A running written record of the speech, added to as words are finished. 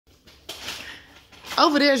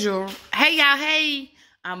Over there's your, hey y'all, hey.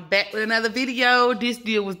 I'm back with another video. This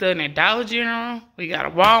deal was done at Dollar General. We got a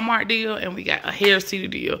Walmart deal and we got a Harris Teeter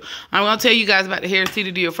deal. I'm going to tell you guys about the Harris Teeter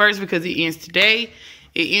deal first because it ends today.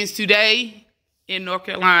 It ends today in North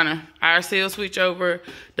Carolina. Our sales switch over.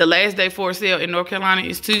 The last day for sale in North Carolina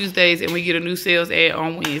is Tuesdays and we get a new sales ad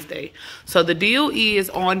on Wednesday. So the deal is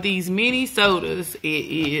on these mini sodas. It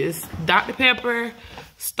is Dr. Pepper,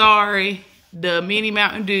 Starry, the mini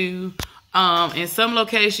Mountain Dew. In some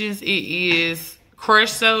locations, it is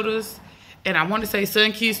crushed sodas, and I want to say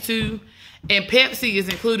Sunkist too. And Pepsi is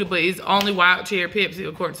included, but it's only wild cherry Pepsi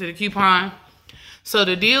according to the coupon. So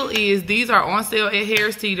the deal is these are on sale at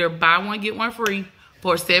Harris Teeter. Buy one, get one free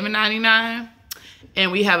for $7.99.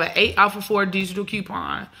 And we have an 8 off of 4 digital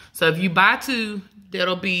coupon. So if you buy two,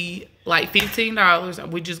 that'll be like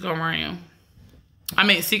 $15. We just go around. I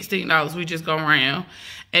mean $16. We just go around.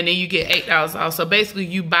 And then you get $8 off. So basically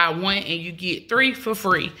you buy one and you get 3 for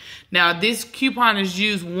free. Now this coupon is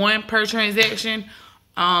used one per transaction.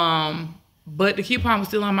 But the coupon was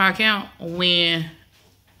still on my account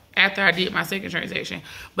after I did my second transaction.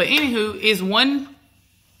 But anywho, it's one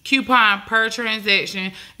coupon per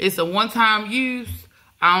transaction. It's a one-time use.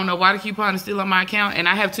 I don't know why the coupon is still on my account. And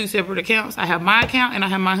I have 2 separate accounts. I have my account and I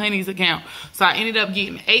have my honey's account. So I ended up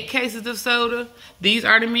getting 8 cases of soda. These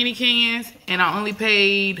are the mini cans. And I only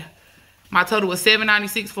paid, my total was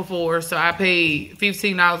 $7.96 for 4. So I paid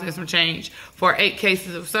 $15 and some change for 8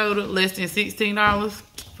 cases of soda. Less than $16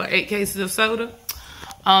 for 8 cases of soda.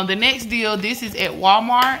 The next deal, this is at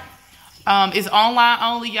Walmart. It's online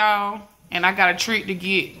only, y'all. And I got a trick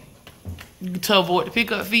to avoid the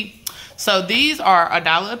pickup fee. So these are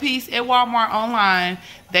 $1 a piece at Walmart online.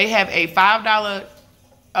 They have a $5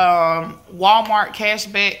 Walmart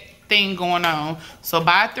cashback thing going on. So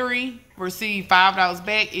buy 3, receive $5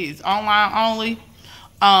 back. It's online only.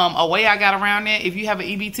 A way I got around that, if you have an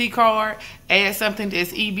EBT card, add something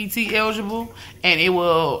that's EBT eligible, and it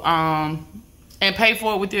will and pay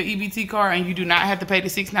for it with your EBT card, and you do not have to pay the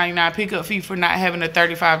 $6.99 pickup fee for not having a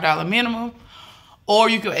 $35 minimum. Or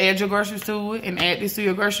you can add your groceries to it and add this to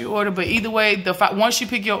your grocery order. But either way, once you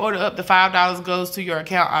pick your order up, the $5 goes to your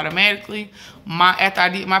account automatically. After I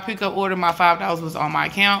did my pickup order, my $5 was on my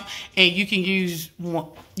account, and you can use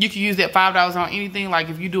that $5 on anything. Like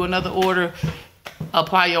if you do another order,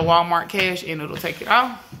 apply your Walmart cash, and it'll take it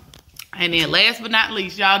off. And then last but not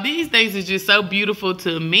least, y'all, these things are just so beautiful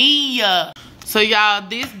to me. So y'all,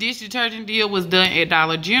 this dish detergent deal was done at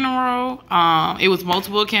Dollar General. It was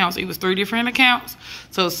multiple accounts. It was 3 different accounts.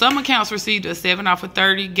 So some accounts received a 7 off of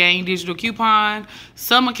 30 Gain digital coupon.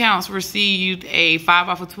 Some accounts received a 5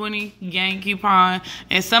 off of 20 Gain coupon.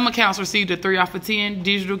 And some accounts received a 3 off of 10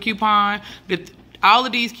 digital coupon. All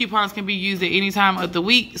of these coupons can be used at any time of the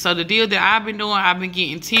week. So the deal that I've been doing, I've been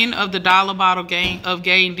getting 10 of the dollar bottle of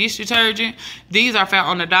Gain dish detergent. These are found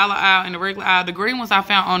on the dollar aisle and the regular aisle. The green ones I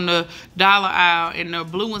found on the dollar aisle, and the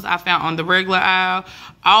blue ones I found on the regular aisle.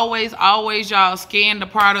 Always, y'all, scan the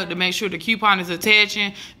product to make sure the coupon is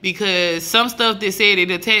attaching, because some stuff that said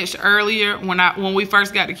it attached earlier when we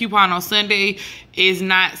first got the coupon on Sunday is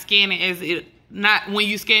not scanning as it. Not when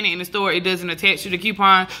you scan it in the store, it doesn't attach to the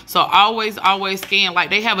coupon. So always scan. Like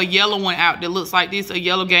they have a yellow one out that looks like this, a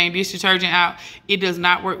yellow Gain dish detergent out. It does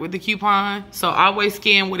not work with the coupon. So always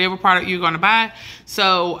scan whatever product you're going to buy.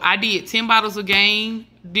 So I did 10 bottles of Gain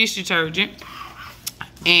dish detergent,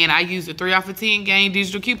 and I used a 3 off of 10 Gain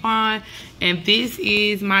digital coupon. And this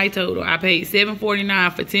is my total. I paid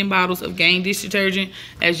 $7.49 for 10 bottles of Gain dish detergent.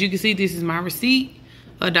 As you can see, this is my receipt.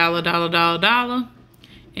 $1.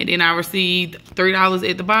 And then I received $3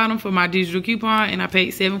 at the bottom for my digital coupon, and I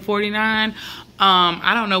paid $7.49.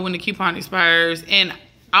 I don't know when the coupon expires. And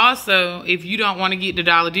also, if you don't want to get the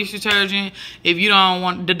dollar dish detergent, if you don't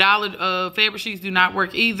want the dollar fabric sheets, do not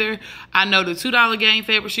work either. I know the $2 Gain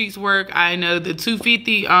fabric sheets work. I know the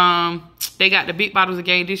 $2.50. They got the big bottles of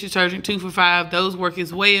Gain dish detergent, 2 for $5. Those work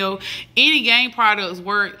as well. Any Gain products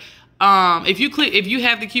work. If you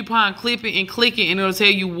have the coupon, clip it and click it, and it'll tell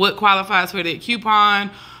you what qualifies for that coupon.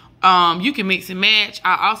 You can mix and match.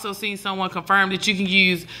 I also seen someone confirm that you can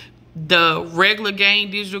use the regular Gain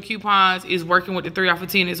digital coupons is working with the 3 off of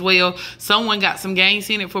 10 as well. Someone got some Gain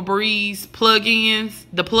in it for Breeze plug-ins,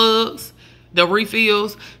 the plugs, the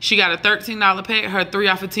refills. She got a $13 pack. Her 3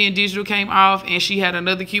 off of 10 digital came off, and she had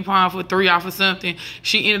another coupon for 3 off of something.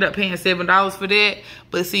 She ended up paying $7 for that.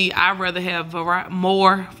 But see, I'd rather have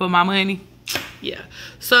more for my money. Yeah.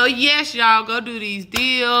 So yes, y'all, go do these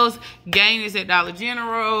deals. Gain is at Dollar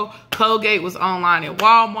General. Colgate was online at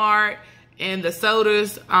Walmart. And the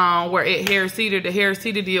sodas were at Harris Teeter. The Harris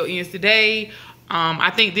Teeter deal ends today. I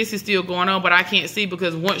think this is still going on, but I can't see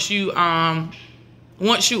because once you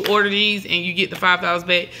once you order these and you get the $5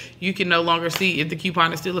 back, you can no longer see if the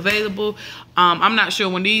coupon is still available. I'm not sure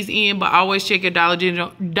when these end, but always check your Dollar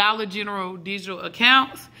General digital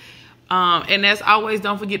accounts. And as always,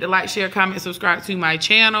 don't forget to like, share, comment, subscribe to my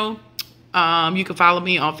channel. You can follow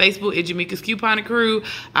me on Facebook at Jamaica's Couponing Crew.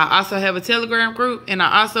 I also have a Telegram group, and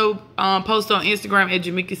I also post on Instagram at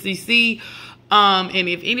Jamaica CC. And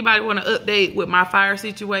if anybody want to update with my fire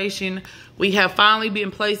situation, we have finally been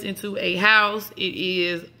placed into a house. It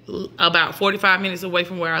is about 45 minutes away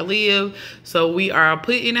from where I live. So we are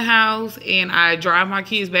put in a house, and I drive my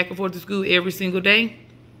kids back and forth to school every single day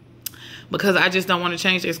because I just don't want to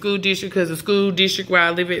change their school district, because the school district where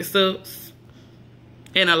I live at sucks.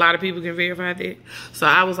 And a lot of people can verify that. So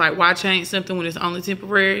I was like, why change something when it's only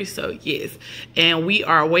temporary? So yes. And we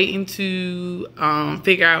are waiting to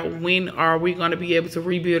figure out when are we going to be able to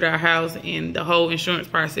rebuild our house and the whole insurance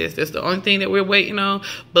process. That's the only thing that we're waiting on.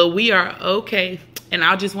 But we are okay. And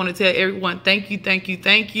I just want to tell everyone, thank you, thank you,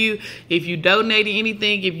 thank you. If you donated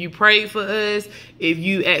anything, if you prayed for us, if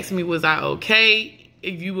you asked me, was I okay?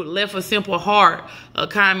 If you would left a simple heart, a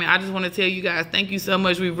comment, I just want to tell you guys, thank you so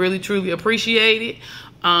much. We really, truly appreciate it.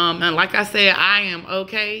 And like I said, I am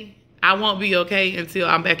okay. I won't be okay until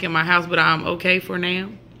I'm back in my house, but I'm okay for now.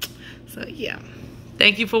 So yeah,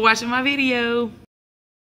 thank you for watching my video.